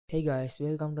Hey guys,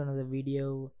 welcome to another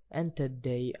video, and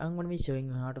today I'm going to be showing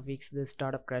you how to fix the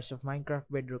startup crash of Minecraft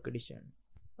Bedrock Edition.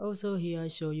 Also here I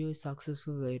show you a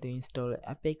successful way to install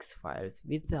Appx files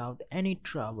without any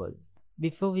trouble.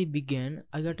 Before we begin,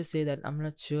 I got to say that I'm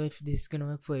not sure if this is gonna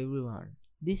work for everyone.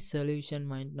 This solution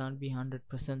might not be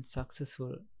 100%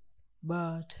 successful,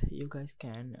 but you guys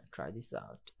can try this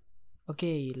out.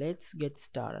 Okay, let's get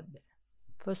started.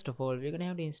 First of all, we're gonna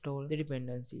have to install the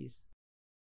dependencies.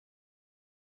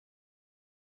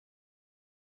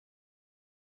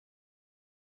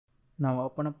 Now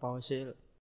open a PowerShell.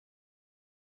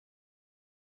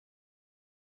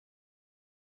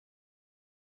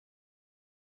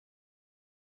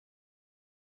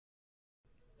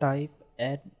 Type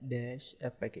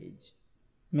add-appx.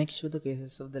 Make sure the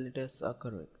cases of the letters are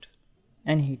correct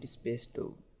and hit space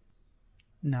 2.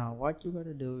 Now what you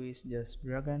gotta do is just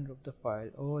drag and drop the file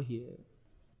over here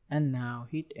and now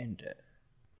hit enter.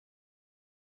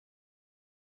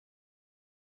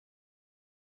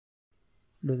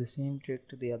 Do the same trick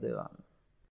to the other one.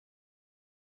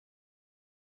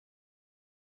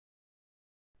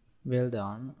 Well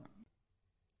done.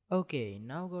 Okay,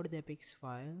 now go to the Appx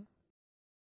file,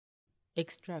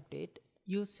 extract it,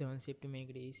 use 7-zip to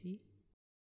make it easy.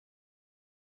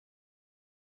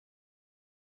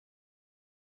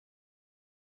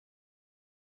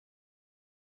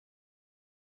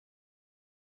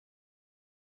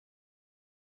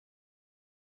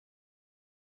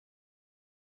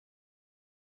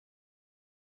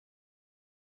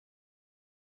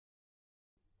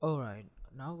 Alright,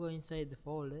 now go inside the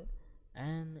folder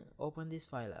and open this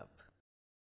file up.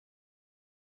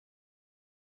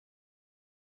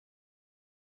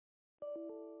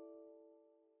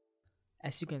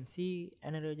 As you can see,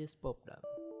 an error just popped up.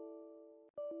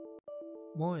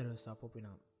 More errors are popping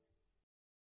up.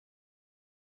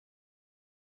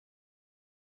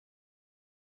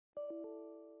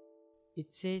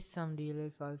 It says some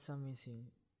DLL files are missing.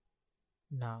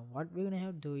 Now what we're gonna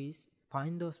have to do is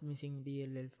find those missing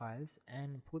DLL files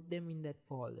and put them in that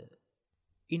folder.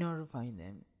 In order to find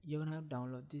them, you're gonna have to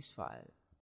download this file.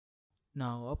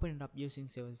 Now open it up using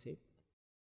 7-zip.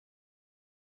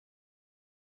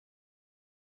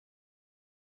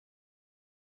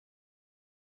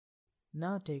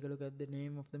 Now take a look at the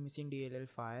name of the missing DLL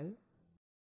file.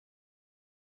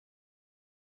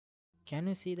 Can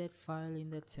you see that file in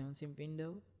that 7-zip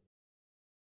window?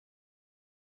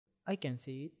 I can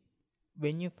see it.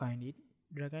 When you find it,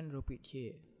 drag and drop it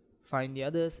here. Find the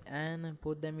others and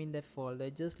put them in that folder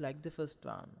just like the first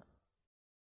one.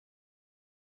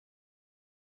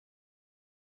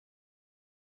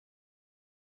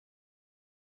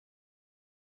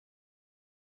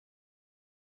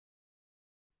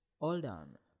 All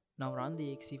done. Now run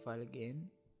the exe file again.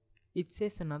 It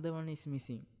says another one is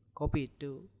missing. Copy it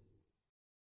too.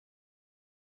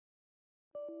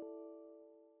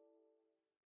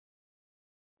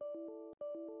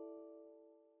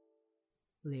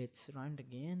 Let's run it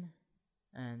again,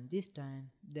 and this time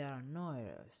there are no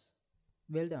errors.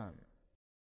 Well done.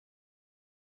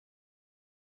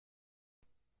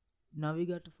 Now we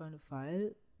got to find a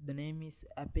file. The name is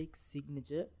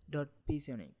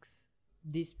appxsignature.pconx.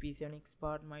 This pconx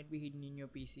part might be hidden in your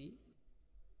PC.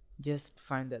 Just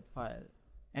find that file,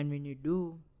 and when you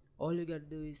do, all you gotta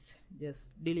do is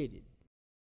just delete it.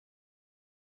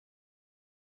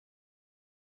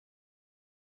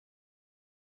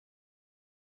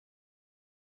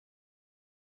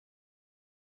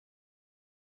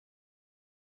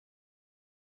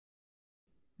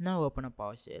 Now open a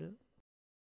PowerShell.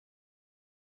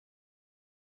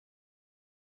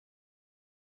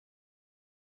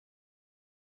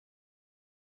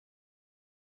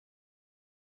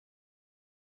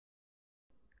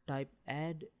 Type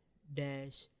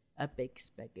add-appx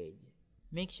package.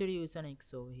 Make sure you use an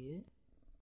X over here.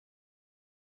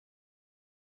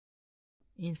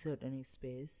 Insert an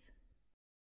space.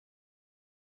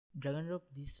 Drag and drop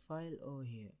this file over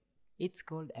here. It's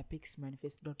called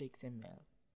appxmanifest.xml.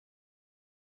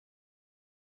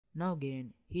 Now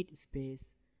again hit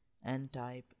space and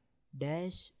type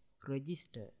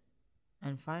 -register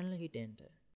and finally hit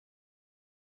enter.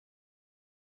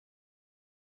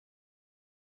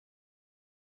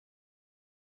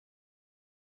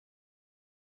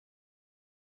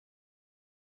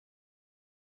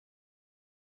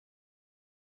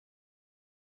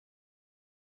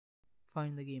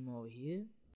 Find the game over here.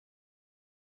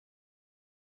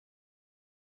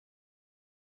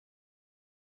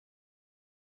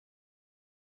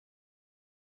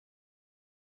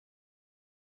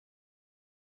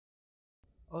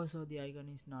 Also the icon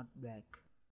is not black.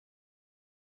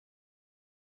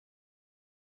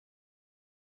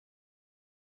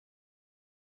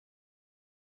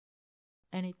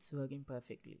 and it's working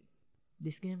perfectly.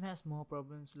 This game has more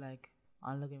problems like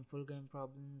unlocking full game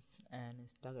problems and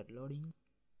stuck at loading.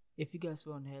 If you guys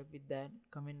want help with that,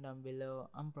 comment down below.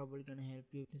 I'm probably gonna help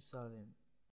you to solve them.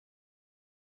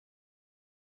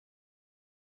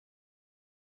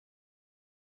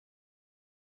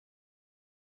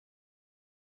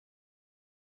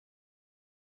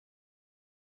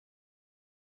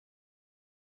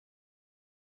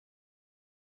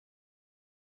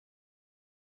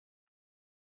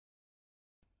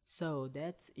 So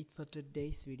that's it for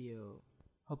today's video.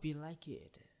 Hope you like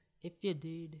it. If you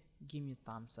did, give me a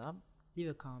thumbs up, leave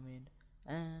a comment,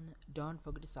 and don't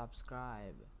forget to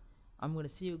subscribe. I'm gonna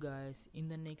see you guys in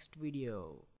the next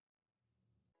video.